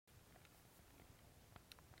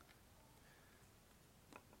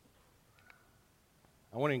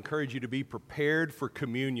want to encourage you to be prepared for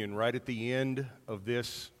communion right at the end of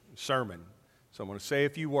this sermon. So I'm going to say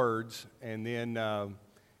a few words, and then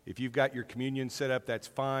if you've got your communion set up, that's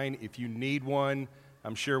fine. If you need one,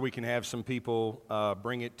 I'm sure we can have some people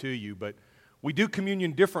bring it to you. But we do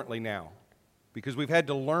communion differently now because we've had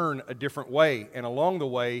to learn a different way. And along the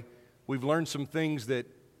way, we've learned some things that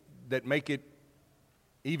make it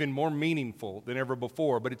even more meaningful than ever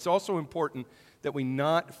before. But it's also important that we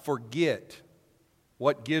not forget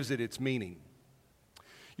what gives it its meaning.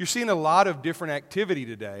 You're seeing a lot of different activity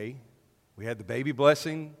today. We had the baby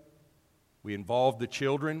blessing. We involved the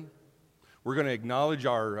children. We're going to acknowledge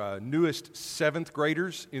our newest 7th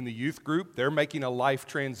graders in the youth group. They're making a life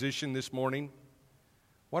transition this morning.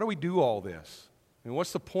 Why do we do all this? And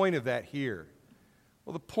what's the point of that here?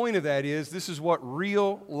 Well, the point of that is this is what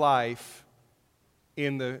real life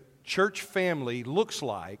in the church family looks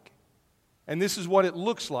like. And this is what it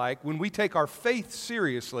looks like when we take our faith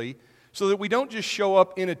seriously so that we don't just show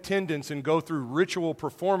up in attendance and go through ritual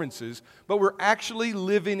performances, but we're actually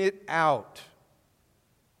living it out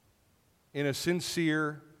in a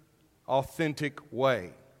sincere, authentic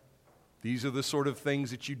way. These are the sort of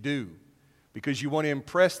things that you do because you want to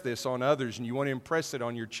impress this on others and you want to impress it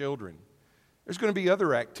on your children. There's going to be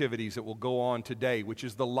other activities that will go on today, which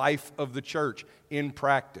is the life of the church in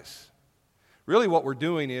practice. Really what we're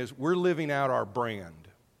doing is we're living out our brand.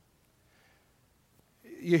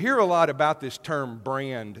 You hear a lot about this term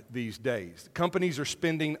brand these days. Companies are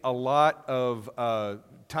spending a lot of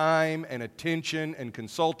time and attention and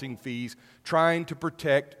consulting fees trying to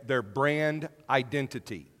protect their brand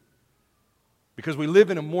identity. Because we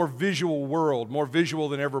live in a more visual world, more visual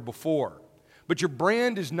than ever before. But your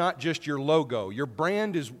brand is not just your logo. Your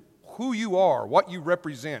brand is who you are, what you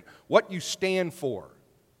represent, what you stand for.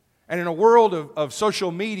 And in a world of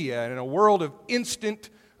social media and in a world of instant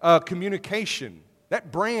communication,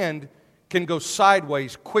 that brand can go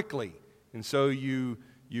sideways quickly. And so you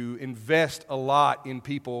invest a lot in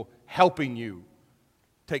people helping you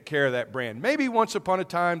take care of that brand. Maybe once upon a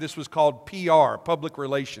time this was called PR, public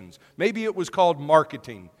relations. Maybe it was called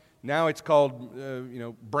marketing. Now it's called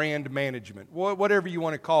brand management, whatever you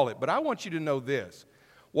want to call it. But I want you to know this.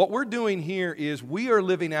 What we're doing here is we are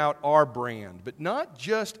living out our brand, but not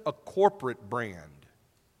just a corporate brand.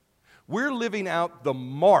 We're living out the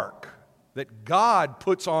mark that God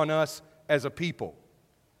puts on us as a people.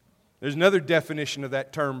 There's another definition of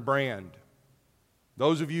that term brand.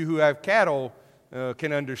 Those of you who have cattle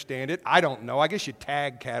can understand it. I don't know. I guess you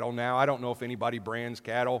tag cattle now. I don't know if anybody brands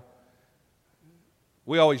cattle.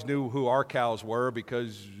 We always knew who our cows were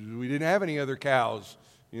because we didn't have any other cows.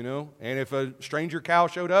 And if a stranger cow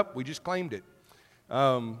showed up, we just claimed it.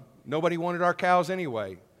 Nobody wanted our cows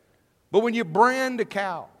anyway. But when you brand a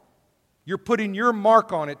cow, you're putting your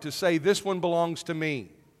mark on it to say, this one belongs to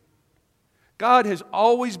me. God has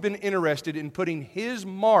always been interested in putting His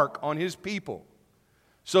mark on His people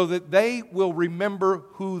so that they will remember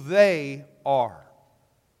who they are.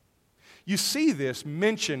 You see this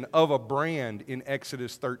mention of a brand in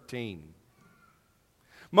Exodus 13.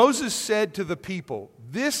 Moses said to the people,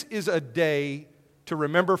 this is a day to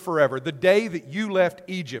remember forever, the day that you left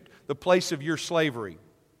Egypt, the place of your slavery.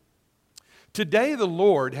 Today the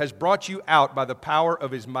Lord has brought you out by the power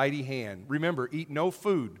of His mighty hand. Remember, eat no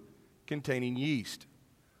food containing yeast.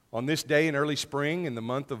 On this day in early spring, in the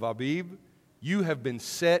month of Abib, you have been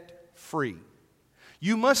set free.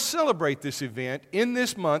 You must celebrate this event in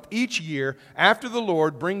this month each year after the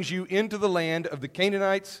Lord brings you into the land of the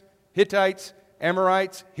Canaanites, Hittites,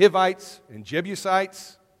 Amorites, Hivites, and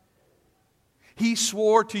Jebusites. He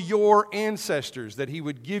swore to your ancestors that He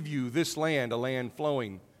would give you this land, a land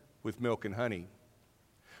flowing with milk and honey.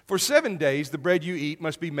 For 7 days the bread you eat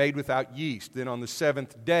must be made without yeast. Then on the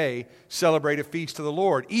 7th day, celebrate a feast to the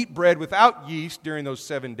Lord. Eat bread without yeast during those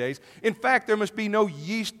 7 days. In fact, there must be no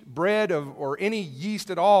yeast bread or any yeast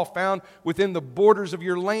at all found within the borders of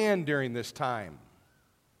your land during this time.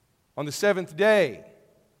 On the 7th day,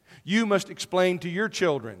 you must explain to your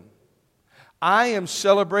children, I am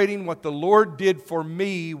celebrating what the Lord did for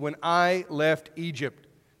me when I left Egypt.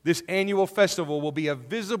 This annual festival will be a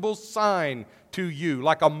visible sign to you,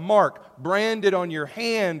 like a mark branded on your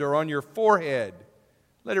hand or on your forehead.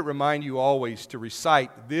 Let it remind you always to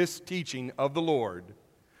recite this teaching of the Lord.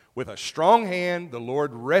 With a strong hand, the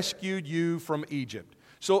Lord rescued you from Egypt.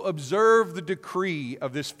 So observe the decree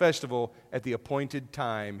of this festival at the appointed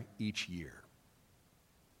time each year.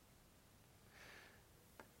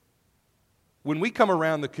 When we come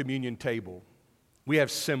around the communion table, we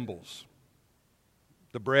have symbols.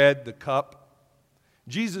 The bread, the cup.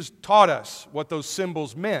 Jesus taught us what those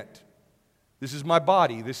symbols meant. This is my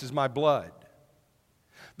body, this is my blood.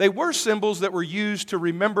 They were symbols that were used to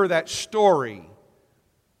remember that story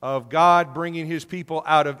of God bringing His people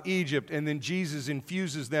out of Egypt, and then Jesus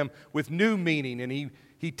infuses them with new meaning, and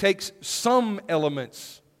He takes some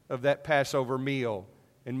elements of that Passover meal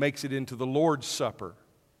and makes it into the Lord's Supper.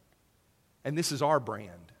 And this is our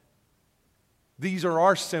brand. These are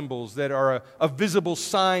our symbols that are a visible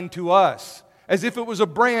sign to us, as if it was a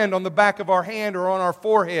brand on the back of our hand or on our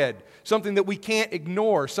forehead, something that we can't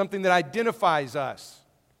ignore, something that identifies us.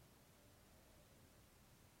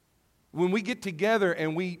 When we get together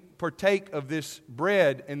and we partake of this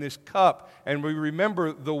bread and this cup, and we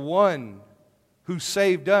remember the one who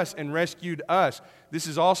saved us and rescued us, this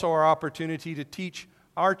is also our opportunity to teach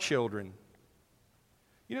our children.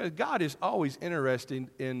 You know, God is always interested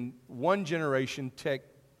in one generation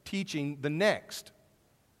teaching the next.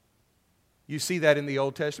 You see that in the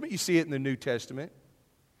Old Testament. You see it in the New Testament.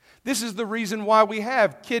 This is the reason why we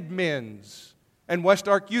have Kid Men's and West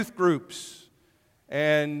Ark youth groups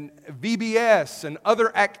and VBS and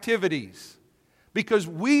other activities, because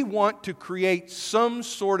we want to create some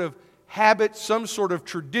sort of habit, some sort of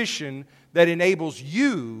tradition that enables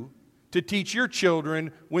you to teach your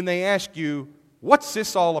children when they ask you, what's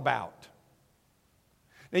this all about?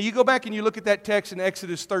 Now you go back and you look at that text in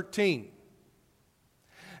Exodus 13,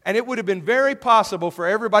 and it would have been very possible for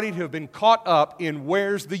everybody to have been caught up in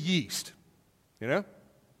where's the yeast. You know?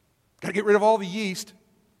 Got to get rid of all the yeast.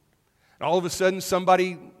 And all of a sudden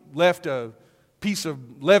somebody left a piece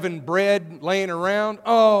of leavened bread laying around.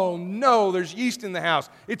 Oh no, there's yeast in the house.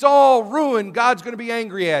 It's all ruined. God's going to be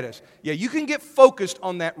angry at us. Yeah, you can get focused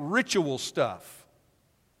on that ritual stuff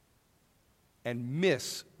and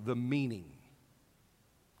miss the meaning.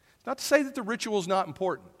 It's not to say that the ritual is not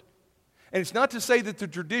important. And it's not to say that the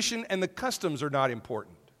tradition and the customs are not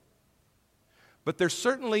important. But they're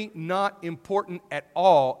certainly not important at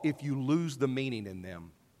all if you lose the meaning in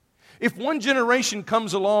them. If one generation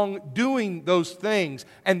comes along doing those things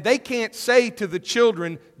and they can't say to the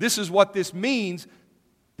children, this is what this means,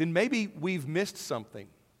 then maybe we've missed something.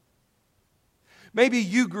 Maybe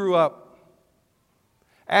you grew up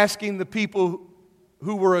asking the people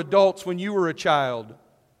who were adults when you were a child,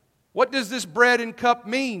 what does this bread and cup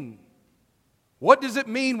mean? What does it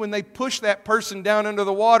mean when they push that person down under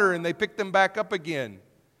the water and they pick them back up again?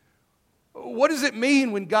 What does it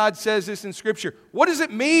mean when God says this in Scripture? What does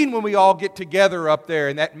it mean when we all get together up there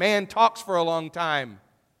and that man talks for a long time?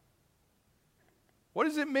 What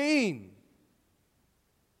does it mean?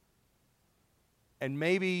 And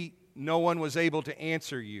maybe no one was able to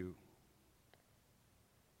answer you.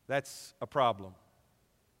 That's a problem.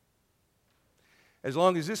 As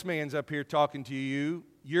long as this man's up here talking to you,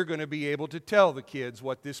 you're going to be able to tell the kids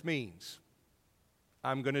what this means.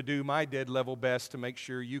 I'm going to do my dead level best to make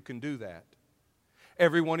sure you can do that.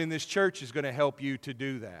 Everyone in this church is going to help you to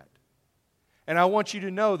do that. And I want you to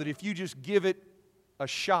know that if you just give it a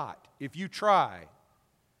shot, if you try,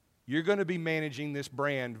 you're going to be managing this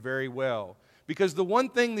brand very well. Because the one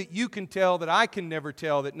thing that you can tell that I can never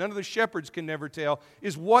tell, that none of the shepherds can never tell,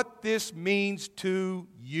 is what this means to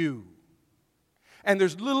you. And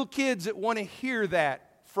there's little kids that want to hear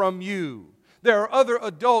that from you. There are other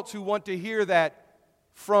adults who want to hear that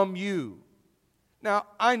from you. Now,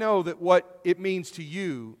 I know that what it means to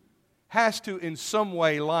you has to in some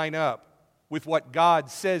way line up with what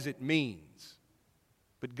God says it means.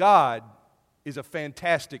 But God is a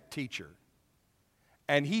fantastic teacher.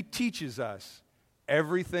 And He teaches us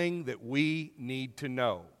everything that we need to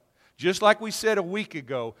know. Just like we said a week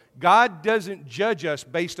ago, God doesn't judge us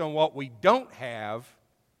based on what we don't have.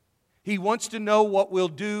 He wants to know what we'll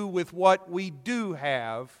do with what we do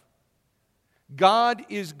have. God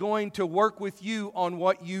is going to work with you on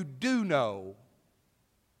what you do know,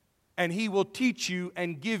 and He will teach you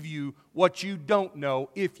and give you what you don't know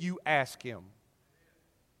if you ask Him.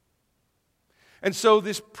 And so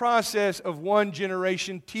this process of one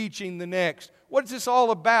generation teaching the next, what is this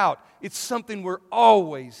all about? It's something we're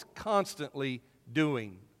always, constantly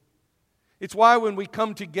doing. It's why when we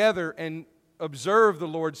come together and observe the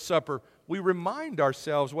Lord's Supper, we remind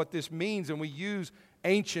ourselves what this means, and we use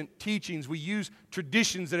ancient teachings. We use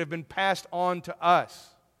traditions that have been passed on to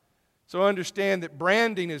us. So understand that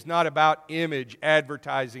branding is not about image,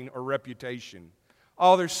 advertising, or reputation.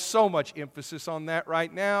 Oh, there's so much emphasis on that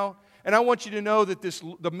right now. And I want you to know that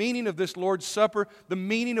the meaning of this Lord's Supper, the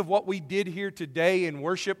meaning of what we did here today in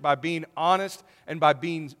worship by being honest and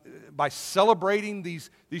by celebrating these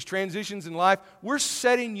transitions in life, we're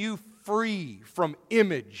setting you free from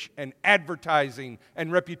image and advertising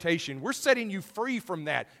and reputation. We're setting you free from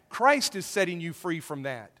that. Christ is setting you free from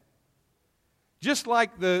that. Just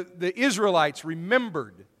like the Israelites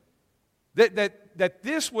remembered that that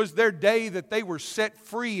this was their day, that they were set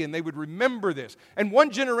free, and they would remember this. And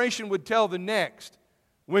one generation would tell the next,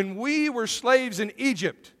 when we were slaves in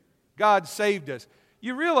Egypt, God saved us.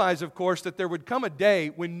 You realize, of course, that there would come a day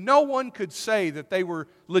when no one could say that they were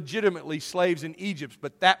legitimately slaves in Egypt,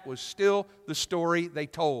 but that was still the story they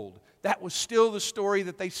told. That was still the story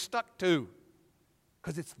that they stuck to,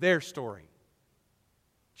 because it's their story.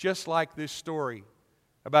 Just like this story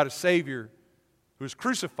about a Savior who was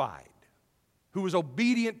crucified, who was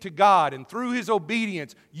obedient to God, and through His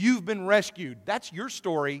obedience, you've been rescued. That's your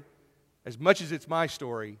story, as much as it's my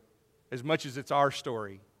story, as much as it's our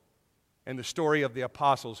story. And the story of the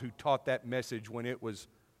apostles who taught that message when it was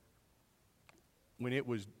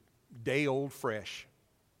day old fresh.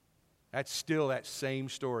 That's still that same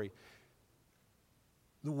story.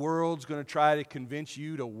 The world's going to try to convince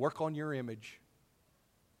you to work on your image,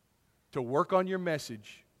 to work on your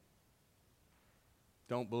message.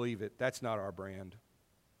 Don't believe it. That's not our brand.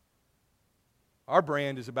 Our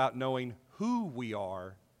brand is about knowing who we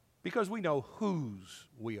are because we know whose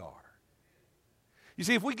we are. You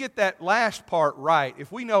see, if we get that last part right,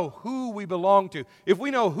 if we know who we belong to, if we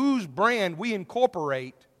know whose brand we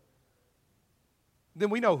incorporate, then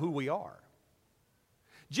we know who we are.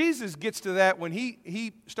 Jesus gets to that when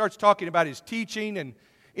he starts talking about His teaching. And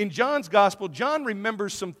in John's Gospel, John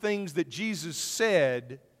remembers some things that Jesus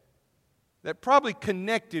said that probably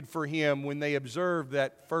connected for him when they observed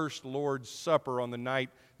that first Lord's Supper on the night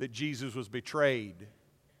that Jesus was betrayed.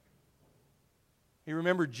 He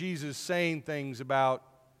remembered Jesus saying things about,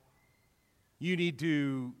 you need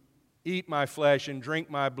to eat my flesh and drink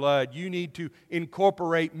my blood. You need to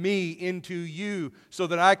incorporate me into you so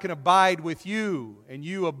that I can abide with you and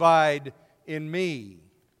you abide in me.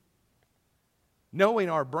 Knowing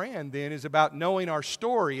our brand, then, is about knowing our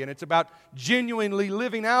story, and it's about genuinely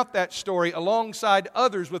living out that story alongside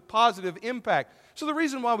others with positive impact. So the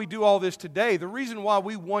reason why we do all this today, the reason why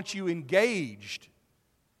we want you engaged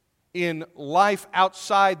in life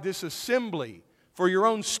outside this assembly, for your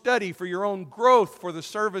own study, for your own growth, for the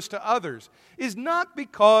service to others, is not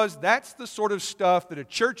because that's the sort of stuff that a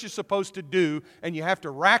church is supposed to do and you have to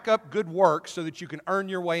rack up good works so that you can earn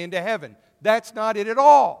your way into heaven. That's not it at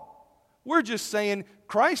all. We're just saying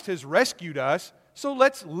Christ has rescued us, so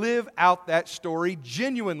let's live out that story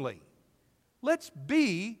genuinely. Let's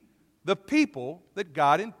be the people that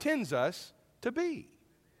God intends us to be.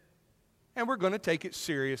 And we're going to take it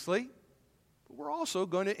seriously, but we're also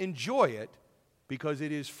going to enjoy it because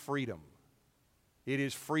it is freedom. It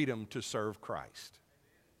is freedom to serve Christ.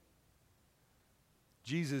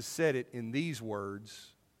 Jesus said it in these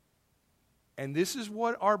words, and this is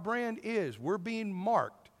what our brand is. We're being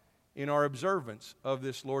marked in our observance of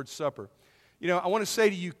this Lord's Supper. You know, I want to say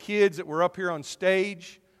to you kids that were up here on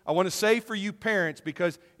stage, I want to say for you parents,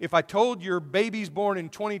 because if I told your babies born in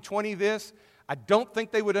 2020 this, I don't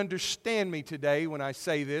think they would understand me today when I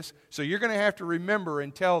say this, so you're going to have to remember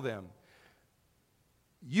and tell them.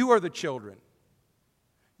 You are the children.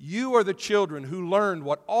 You are the children who learned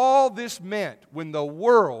what all this meant when the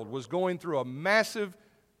world was going through a massive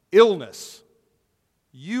illness.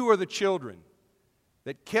 You are the children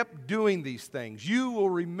that kept doing these things. You will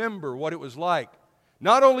remember what it was like,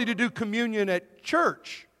 not only to do communion at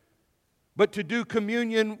church, but to do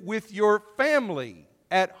communion with your family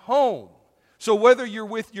at home. So whether you're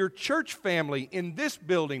with your church family in this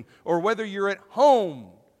building or whether you're at home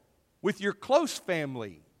with your close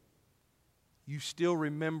family, you still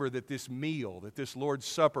remember that this meal, that this Lord's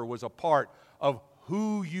Supper was a part of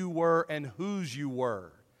who you were and whose you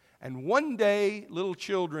were. And one day, little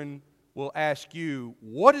children will ask you,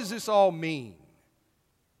 what does this all mean?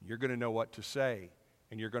 You're going to know what to say,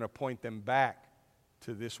 and you're going to point them back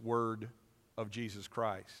to this word of Jesus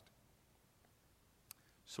Christ.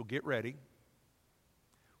 So get ready.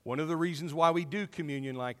 One of the reasons why we do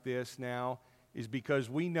communion like this now is because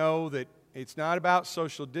we know that it's not about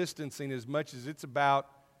social distancing as much as it's about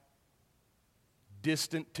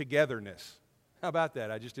distant togetherness. How about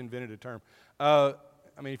that? I just invented a term.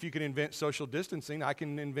 If you can invent social distancing, I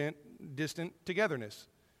can invent distant togetherness.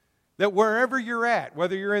 That wherever you're at,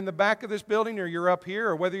 whether you're in the back of this building or you're up here,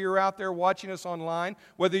 or whether you're out there watching us online,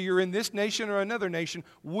 whether you're in this nation or another nation,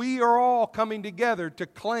 we are all coming together to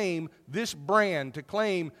claim this brand, to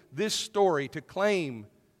claim this story, to claim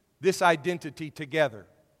this identity together.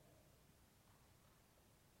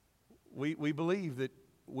 We believe that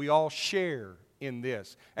we all share in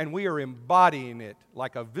this, and we are embodying it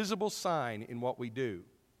like a visible sign in what we do.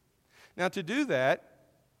 Now, to do that,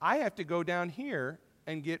 I have to go down here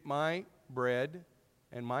and get my bread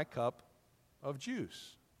and my cup of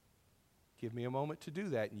juice. Give me a moment to do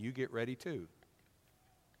that, and you get ready too.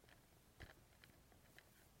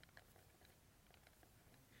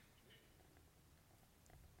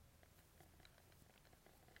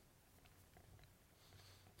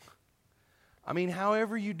 I mean,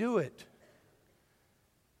 however you do it,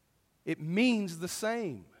 it means the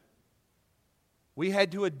same. We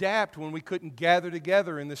had to adapt when we couldn't gather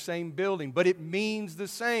together in the same building, but it means the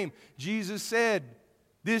same. Jesus said,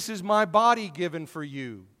 "This is my body given for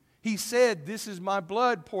you." He said, "This is my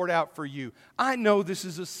blood poured out for you." I know this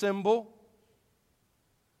is a symbol.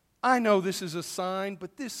 I know this is a sign,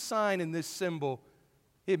 but this sign and this symbol,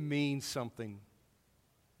 it means something.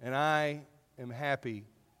 And I am happy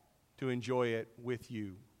to enjoy it with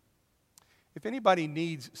you. If anybody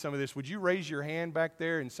needs some of this, would you raise your hand back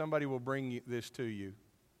there and somebody will bring this to you?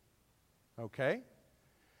 Okay?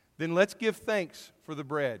 Then let's give thanks for the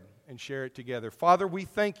bread and share it together. Father, we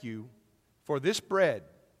thank you for this bread.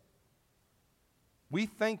 We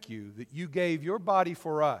thank you that you gave your body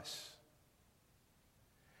for us.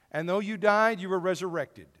 And though you died, you were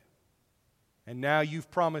resurrected. And now you've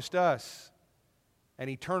promised us an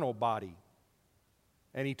eternal body,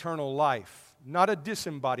 an eternal life, not a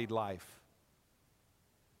disembodied life,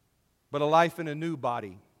 but a life in a new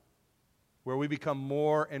body where we become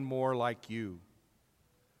more and more like you.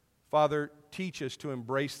 Father, teach us to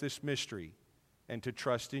embrace this mystery and to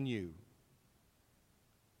trust in you.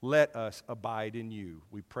 Let us abide in you.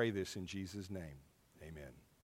 We pray this in Jesus' name.